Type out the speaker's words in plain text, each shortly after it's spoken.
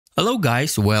Hello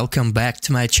guys, welcome back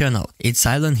to my channel. It's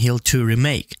Silent Hill 2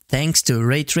 Remake. Thanks to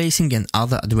ray tracing and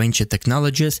other adventure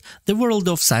technologies, the world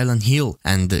of Silent Hill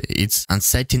and its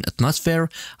unsettling atmosphere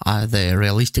are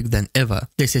realistic than ever.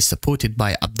 This is supported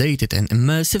by updated and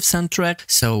immersive soundtrack,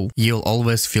 so you'll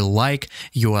always feel like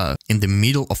you are in the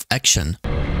middle of action.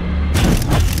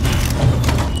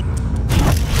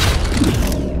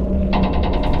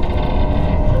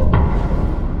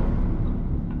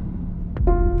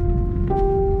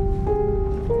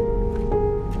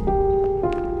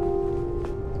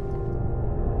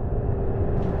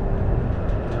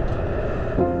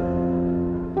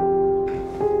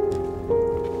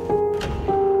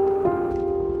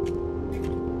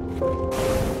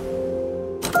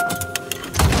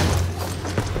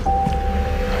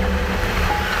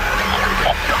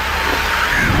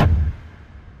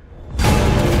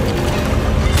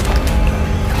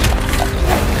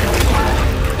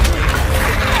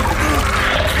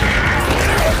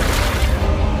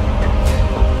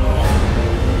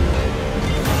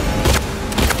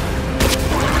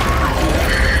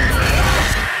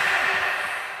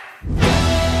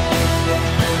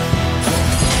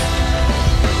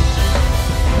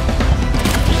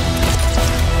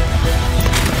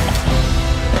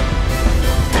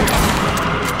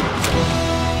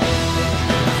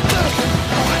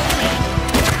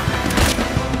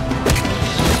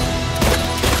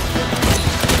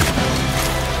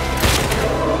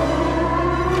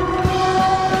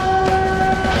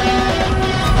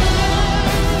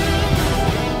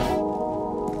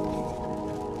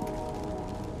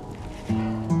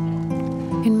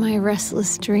 In my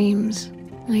restless dreams,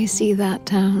 I see that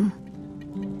town.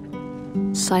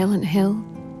 Silent Hill.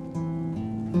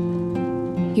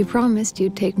 You promised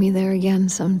you'd take me there again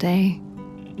someday,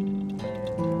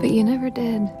 but you never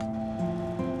did.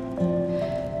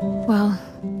 Well,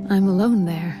 I'm alone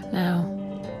there now,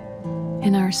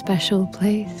 in our special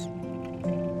place,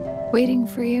 waiting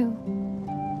for you.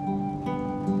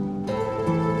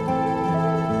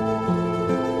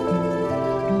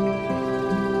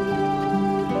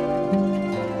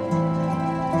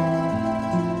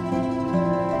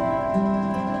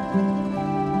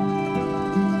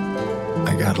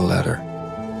 I got a letter.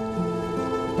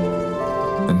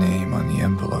 The name on the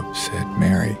envelope said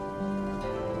Mary.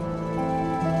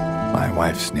 My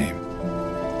wife's name.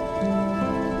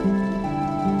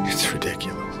 It's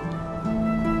ridiculous.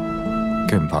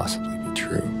 Couldn't possibly be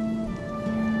true.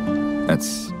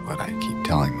 That's what I keep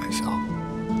telling myself.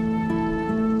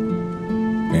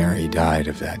 Mary died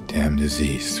of that damn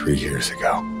disease 3 years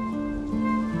ago.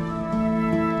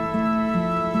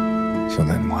 So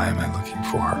then why am I looking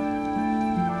for her?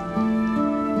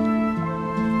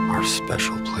 Our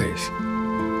special place.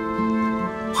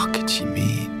 What could she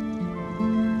mean?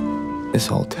 This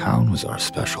whole town was our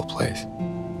special place.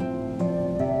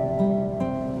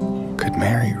 Could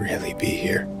Mary really be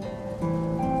here?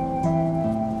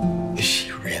 Is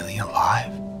she really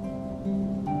alive?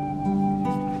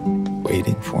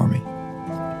 Waiting for me?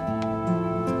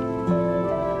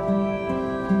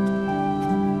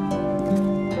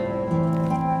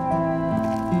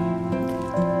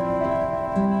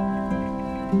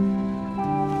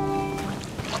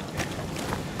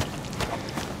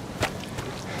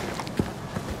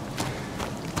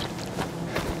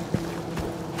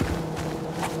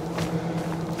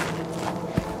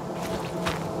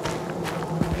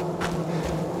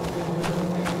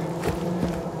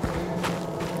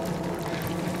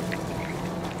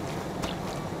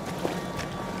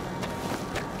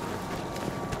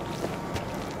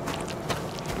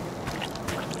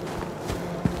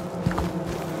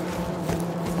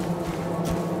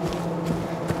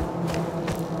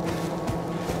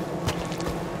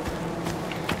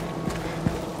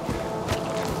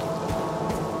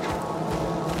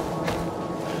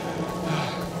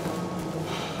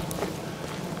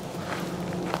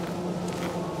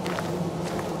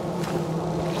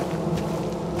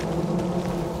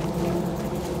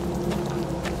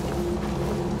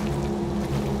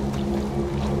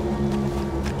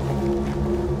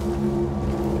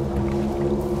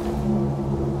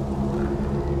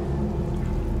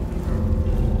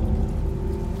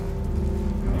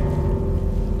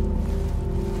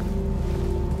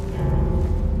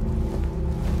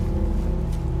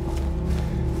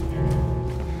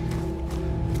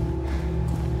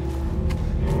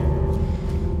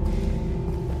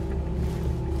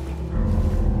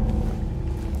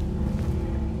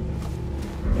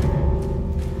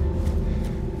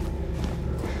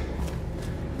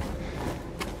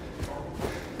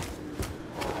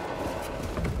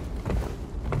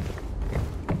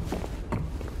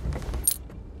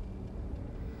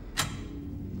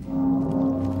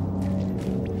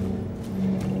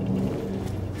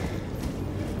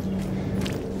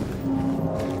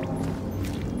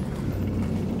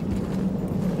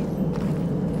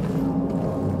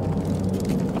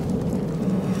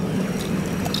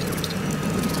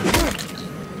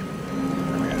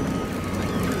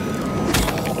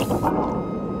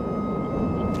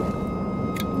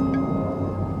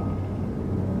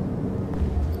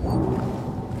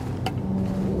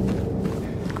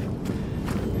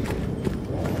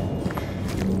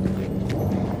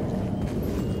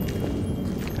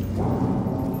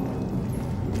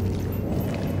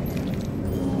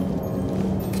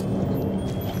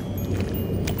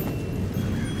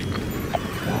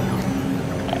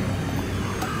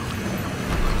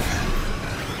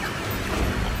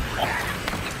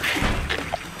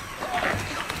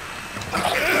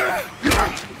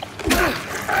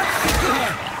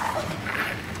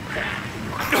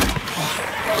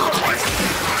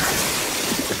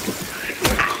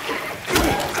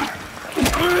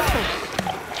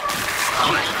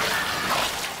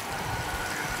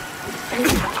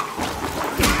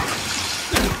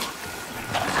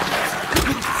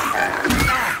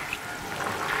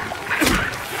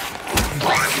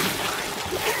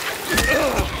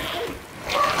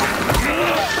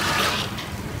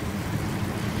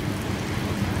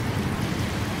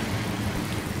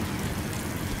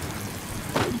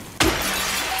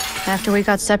 After we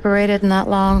got separated in that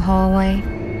long hallway?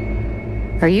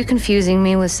 Are you confusing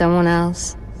me with someone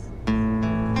else?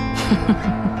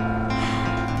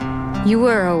 You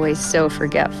were always so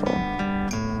forgetful.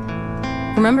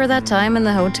 Remember that time in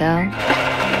the hotel?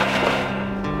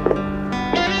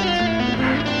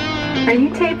 Are you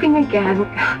taping again?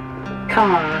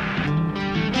 Come on.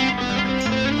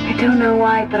 I don't know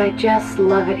why, but I just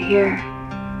love it here.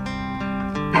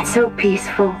 It's so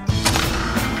peaceful.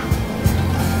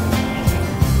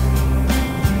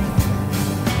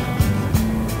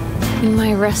 In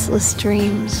my restless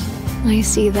dreams, I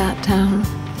see that town.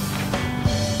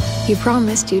 You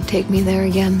promised you'd take me there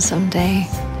again someday,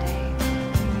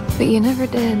 but you never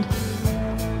did.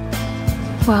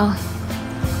 Well,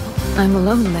 I'm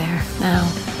alone there now,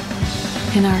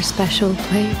 in our special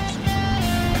place.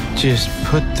 Just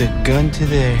put the gun to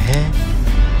their head.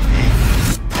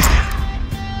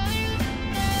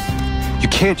 You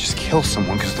can't just kill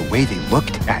someone because of the way they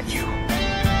looked at you.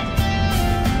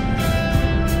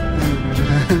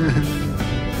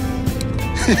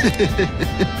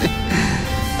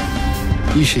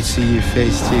 You should see your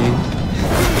face, Jane.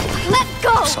 Let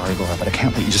go! I'm sorry, Laura, but I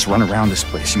can't let you just run around this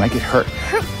place. You might get hurt.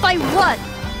 Hurt by what?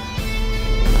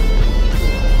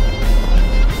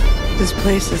 This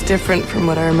place is different from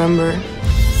what I remember.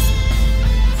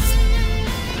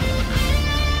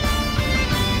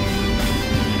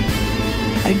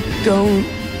 I don't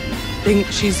think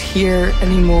she's here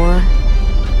anymore.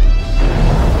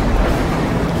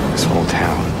 This whole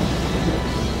town.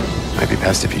 Might be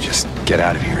best if you just get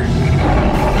out of here.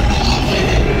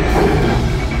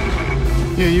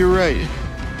 Yeah, you're right.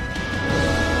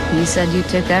 You said you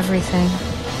took everything.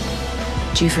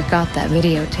 But you forgot that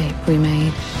videotape we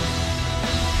made.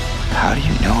 How do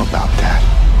you know about that?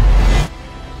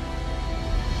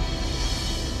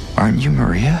 Aren't you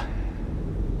Maria?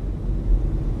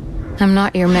 I'm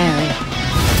not your Mary.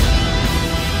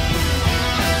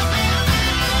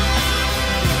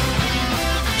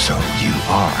 So you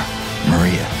are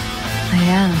Maria. I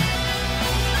am.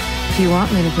 If you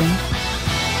want me to be.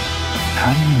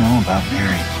 How do you know about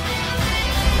Mary?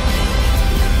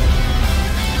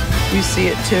 You see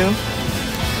it too?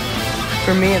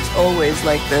 For me, it's always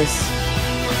like this.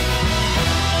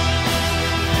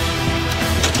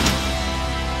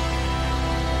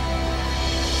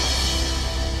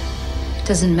 It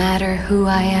doesn't matter who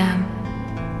I am.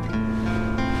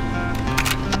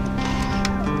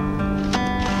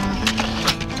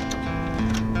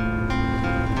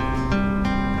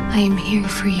 I am here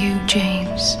for you,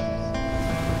 James.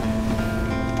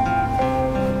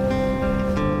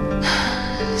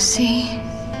 See?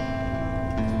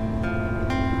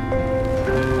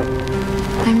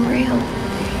 I'm real.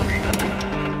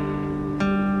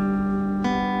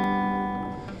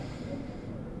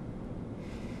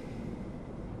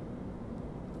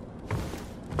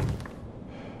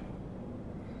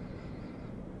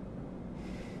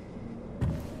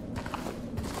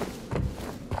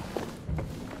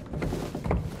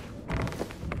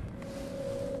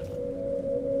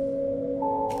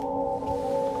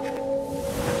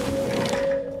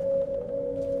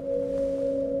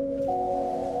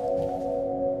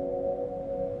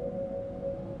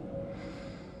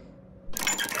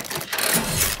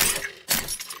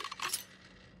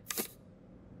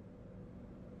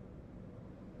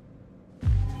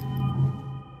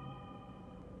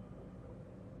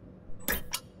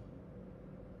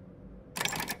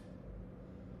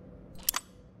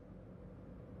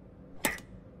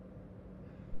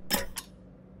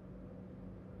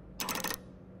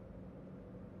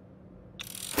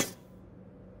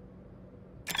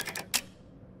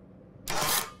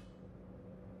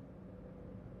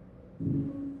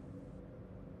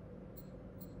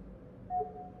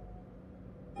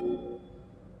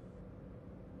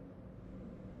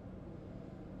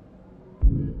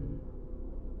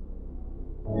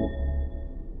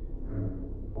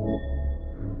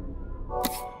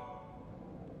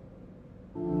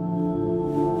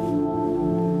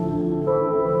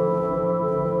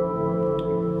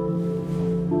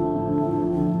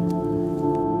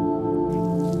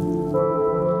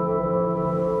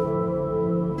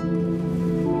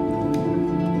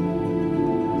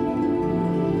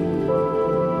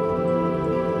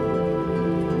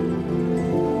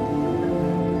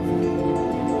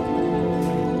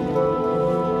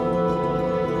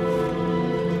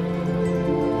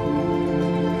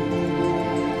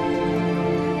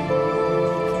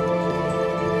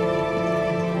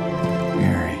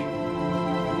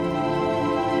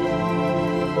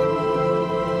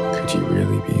 Could you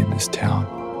really be in this town?